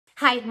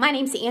Hi, my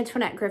name's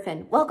Antoinette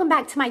Griffin. Welcome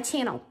back to my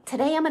channel.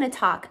 Today I'm going to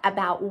talk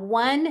about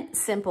one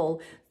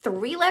simple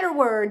 3-letter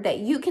word that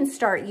you can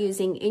start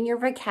using in your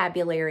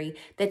vocabulary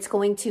that's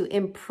going to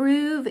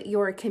improve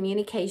your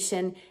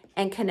communication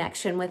and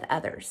connection with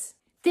others.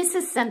 This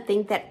is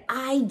something that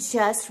I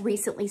just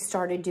recently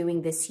started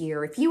doing this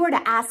year. If you were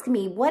to ask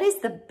me, what is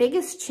the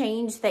biggest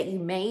change that you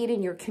made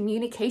in your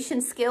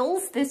communication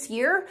skills this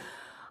year?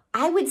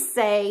 I would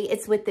say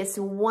it's with this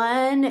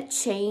one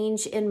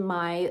change in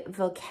my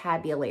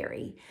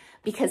vocabulary,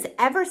 because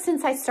ever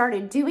since I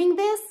started doing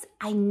this,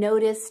 I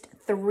noticed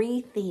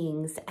 3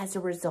 things as a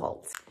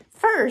result.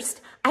 First,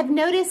 I've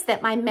noticed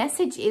that my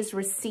message is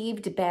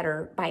received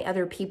better by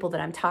other people that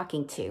I'm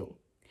talking to.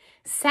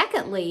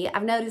 Secondly,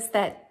 I've noticed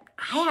that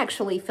I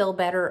actually feel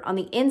better on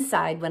the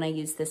inside when I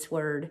use this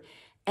word.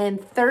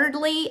 And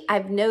thirdly,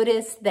 I've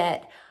noticed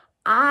that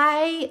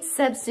I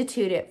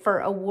substitute it for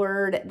a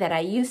word that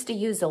I used to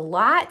use a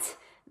lot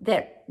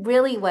that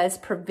really was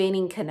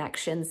preventing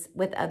connections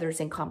with others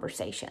in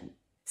conversation.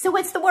 So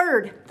what's the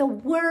word? The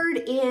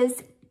word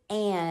is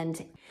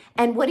and.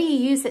 And what do you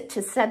use it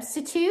to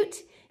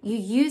substitute? You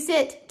use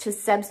it to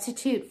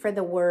substitute for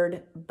the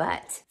word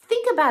but.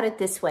 Think about it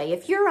this way.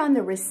 If you're on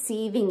the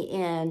receiving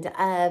end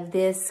of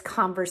this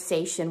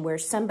conversation where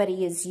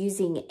somebody is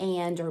using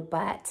and or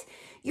but,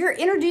 you're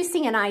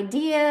introducing an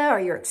idea or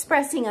you're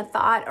expressing a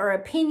thought or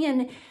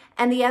opinion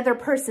and the other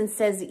person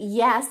says,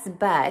 yes,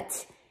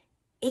 but,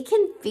 it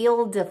can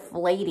feel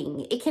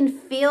deflating. It can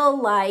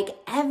feel like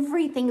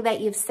everything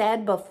that you've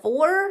said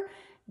before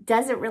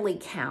doesn't really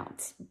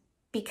count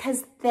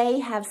because they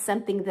have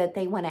something that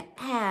they want to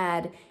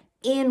add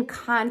in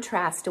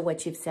contrast to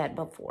what you've said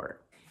before.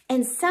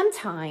 And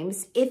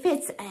sometimes if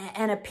it's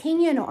an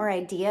opinion or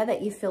idea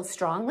that you feel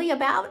strongly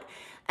about,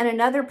 and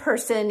another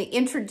person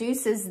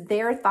introduces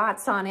their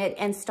thoughts on it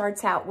and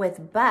starts out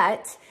with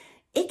but,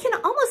 it can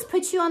almost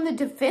put you on the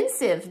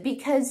defensive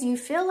because you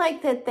feel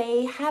like that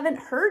they haven't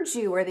heard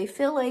you, or they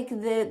feel like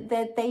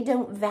that they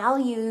don't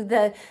value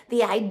the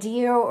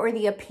idea or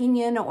the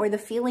opinion or the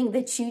feeling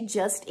that you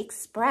just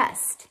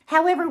expressed.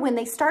 However, when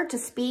they start to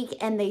speak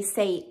and they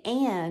say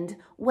and,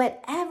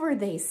 whatever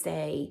they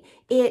say,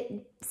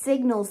 it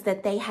signals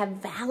that they have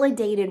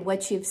validated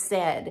what you've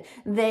said.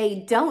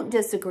 They don't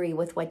disagree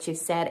with what you've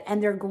said,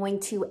 and they're going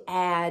to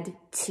add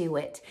to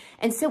it.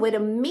 And so it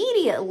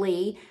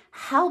immediately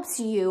helps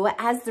you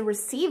as the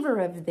receiver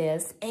of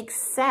this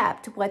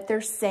accept what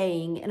they're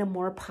saying in a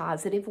more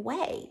positive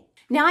way.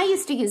 Now, I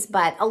used to use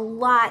but a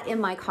lot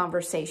in my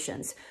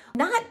conversations,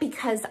 not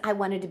because I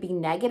wanted to be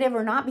negative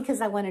or not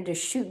because I wanted to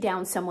shoot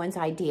down someone's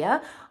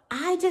idea.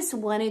 I just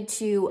wanted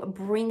to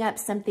bring up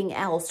something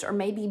else, or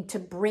maybe to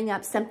bring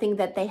up something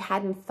that they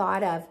hadn't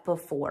thought of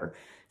before.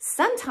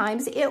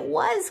 Sometimes it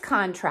was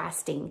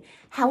contrasting.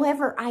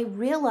 However, I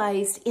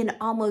realized in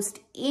almost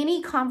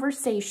any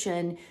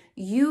conversation,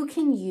 you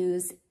can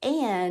use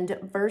and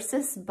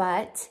versus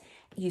but.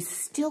 You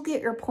still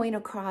get your point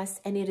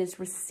across and it is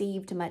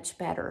received much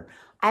better.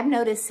 I've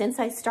noticed since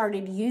I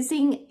started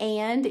using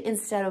and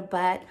instead of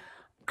but,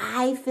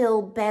 I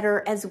feel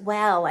better as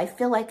well. I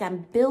feel like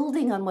I'm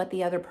building on what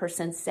the other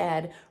person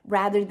said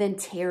rather than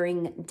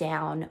tearing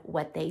down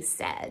what they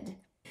said.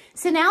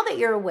 So now that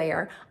you're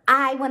aware,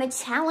 I want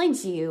to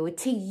challenge you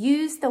to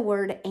use the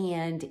word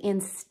and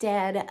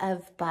instead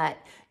of but.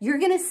 You're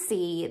going to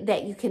see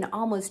that you can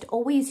almost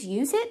always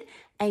use it,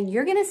 and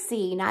you're going to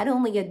see not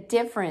only a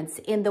difference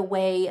in the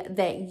way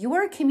that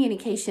your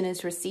communication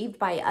is received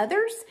by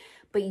others,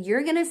 but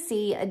you're going to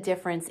see a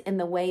difference in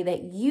the way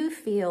that you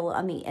feel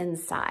on the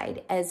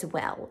inside as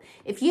well.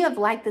 If you have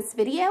liked this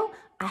video,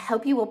 I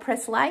hope you will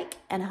press like,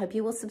 and I hope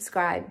you will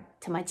subscribe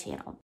to my channel.